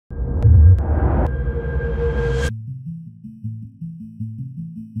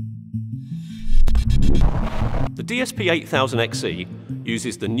The DSP-8000XE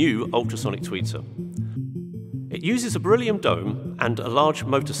uses the new ultrasonic tweeter. It uses a beryllium dome and a large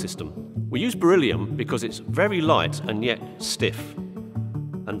motor system. We use beryllium because it's very light and yet stiff.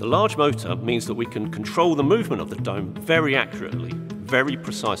 And the large motor means that we can control the movement of the dome very accurately, very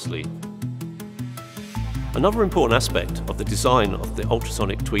precisely. Another important aspect of the design of the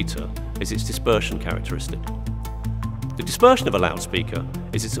ultrasonic tweeter is its dispersion characteristic. The dispersion of a loudspeaker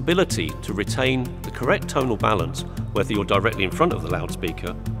is its ability to retain the correct tonal balance whether you're directly in front of the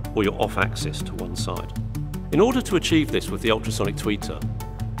loudspeaker or you're off-axis to one side. In order to achieve this with the ultrasonic tweeter,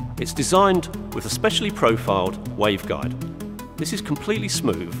 it's designed with a specially profiled waveguide. This is completely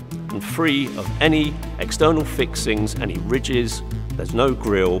smooth and free of any external fixings, any ridges, there's no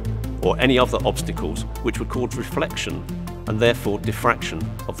grill or any other obstacles which would cause reflection and therefore diffraction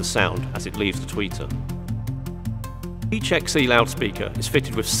of the sound as it leaves the tweeter. Each XE loudspeaker is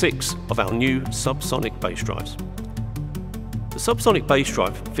fitted with 6 of our new subsonic bass drives. The subsonic bass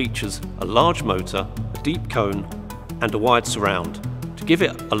drive features a large motor, a deep cone and a wide surround to give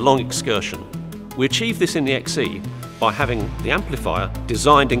it a long excursion. We achieve this in the XE by having the amplifier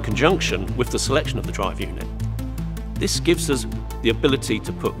designed in conjunction with the selection of the drive unit. This gives us the ability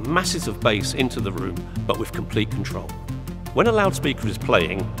to put masses of bass into the room, but with complete control. When a loudspeaker is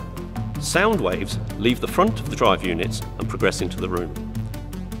playing, sound waves leave the front of the drive units and progress into the room.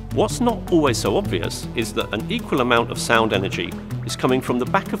 What's not always so obvious is that an equal amount of sound energy is coming from the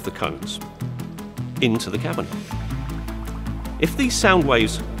back of the cones into the cabinet. If these sound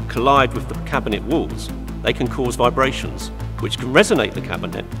waves collide with the cabinet walls, they can cause vibrations, which can resonate the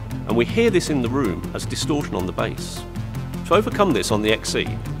cabinet, and we hear this in the room as distortion on the bass. To overcome this on the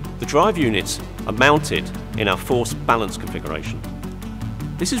XE, the drive units are mounted in our force balance configuration.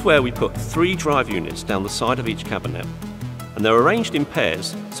 This is where we put 3 drive units down the side of each cabinet, and they're arranged in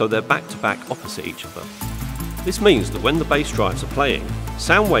pairs so they're back-to-back opposite each other. This means that when the bass drives are playing,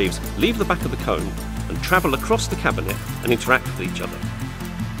 sound waves leave the back of the cone and travel across the cabinet and interact with each other.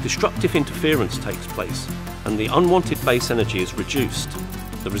 Destructive interference takes place and the unwanted bass energy is reduced.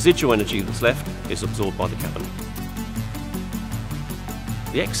 The residual energy that's left is absorbed by the cabinet.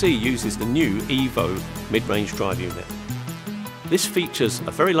 The XE uses the new EVO mid-range drive unit. This features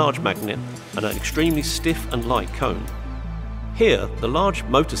a very large magnet and an extremely stiff and light cone. Here, the large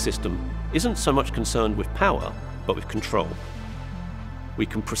motor system isn't so much concerned with power, but with control. We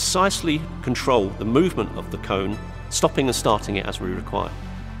can precisely control the movement of the cone, stopping and starting it as we require.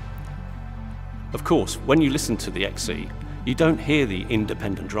 Of course, when you listen to the XE, you don't hear the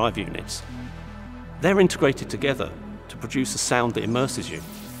independent drive units. They're integrated together to produce a sound that immerses you.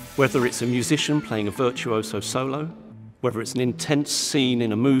 Whether it's a musician playing a virtuoso solo, whether it's an intense scene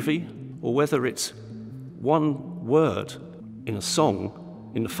in a movie, or whether it's one word in a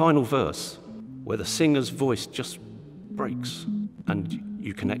song in the final verse where the singer's voice just breaks and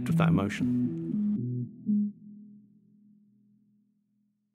you connect with that emotion.